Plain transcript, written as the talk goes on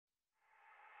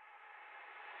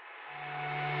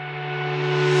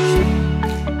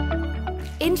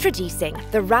Introducing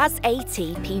the Raz AT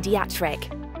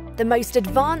Pediatric, the most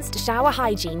advanced shower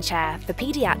hygiene chair for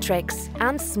paediatrics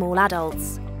and small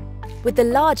adults. With the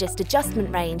largest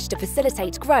adjustment range to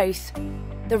facilitate growth,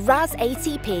 the Raz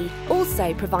ATP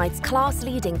also provides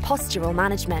class-leading postural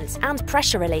management and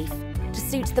pressure relief to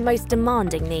suit the most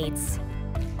demanding needs.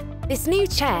 This new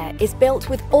chair is built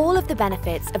with all of the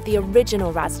benefits of the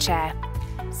original Raz chair,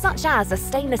 such as a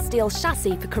stainless steel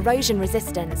chassis for corrosion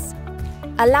resistance,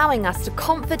 allowing us to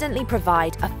confidently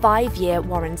provide a 5-year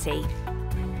warranty.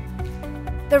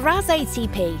 The Raz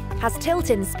ATP has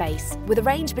tilt-in space with a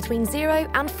range between 0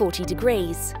 and 40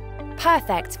 degrees,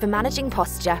 perfect for managing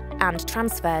posture and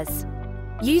transfers.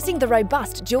 Using the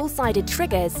robust dual-sided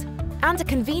triggers and a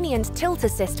convenient tilt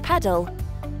assist pedal,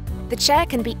 the chair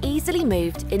can be easily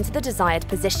moved into the desired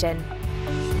position.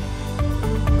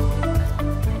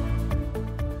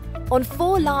 On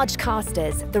 4 large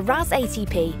casters, the Raz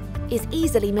ATP is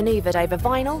easily manoeuvred over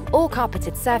vinyl or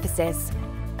carpeted surfaces.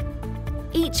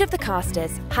 Each of the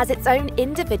casters has its own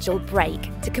individual brake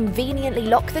to conveniently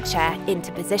lock the chair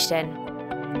into position.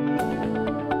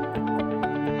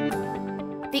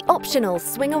 The optional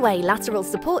swing-away lateral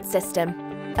support system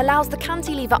allows the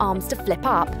cantilever arms to flip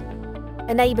up,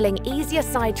 enabling easier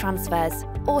side transfers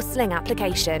or sling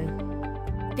application.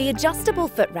 The adjustable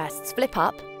footrests flip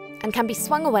up and can be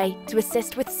swung away to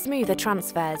assist with smoother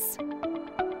transfers.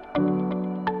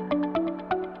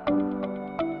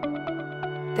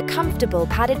 The comfortable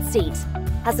padded seat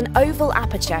has an oval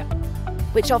aperture,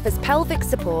 which offers pelvic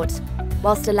support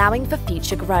whilst allowing for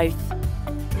future growth.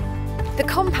 The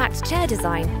compact chair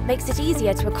design makes it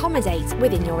easier to accommodate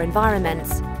within your environment.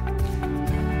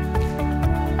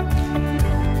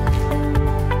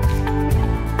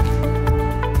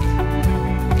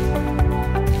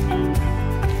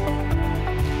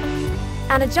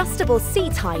 An adjustable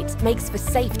seat height makes for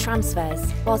safe transfers,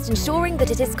 whilst ensuring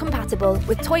that it is compatible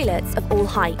with toilets of all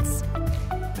heights.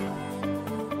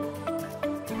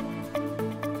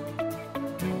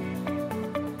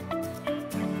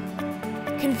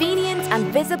 Convenient and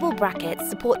visible brackets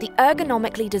support the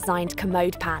ergonomically designed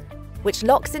commode pan, which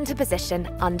locks into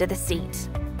position under the seat.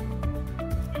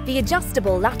 The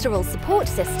adjustable lateral support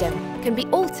system can be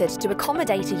altered to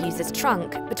accommodate a user's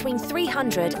trunk between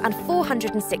 300 and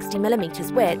 460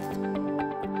 mm width.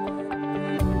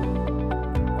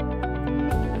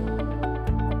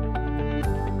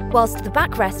 Whilst the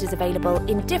backrest is available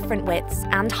in different widths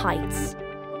and heights.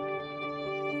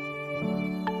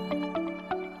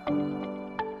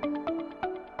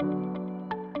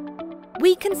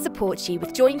 We can support you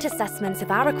with joint assessments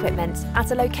of our equipment at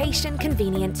a location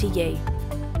convenient to you.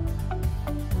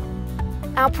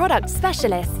 Our product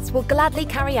specialists will gladly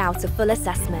carry out a full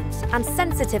assessment and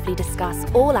sensitively discuss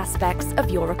all aspects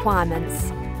of your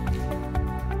requirements.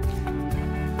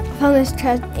 I found this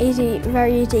chair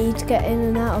very easy to get in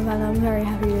and out of, and I'm very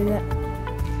happy with it.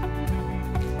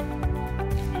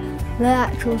 The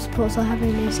actual supports I have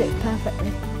in me sit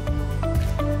perfectly.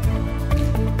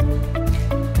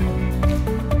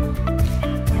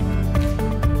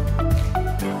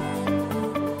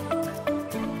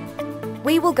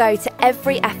 We will go to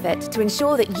every effort to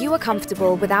ensure that you are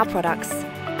comfortable with our products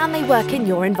and they work in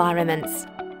your environments.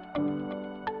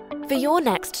 For your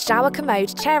next shower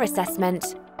commode chair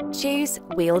assessment, choose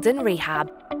Wheelden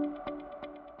Rehab.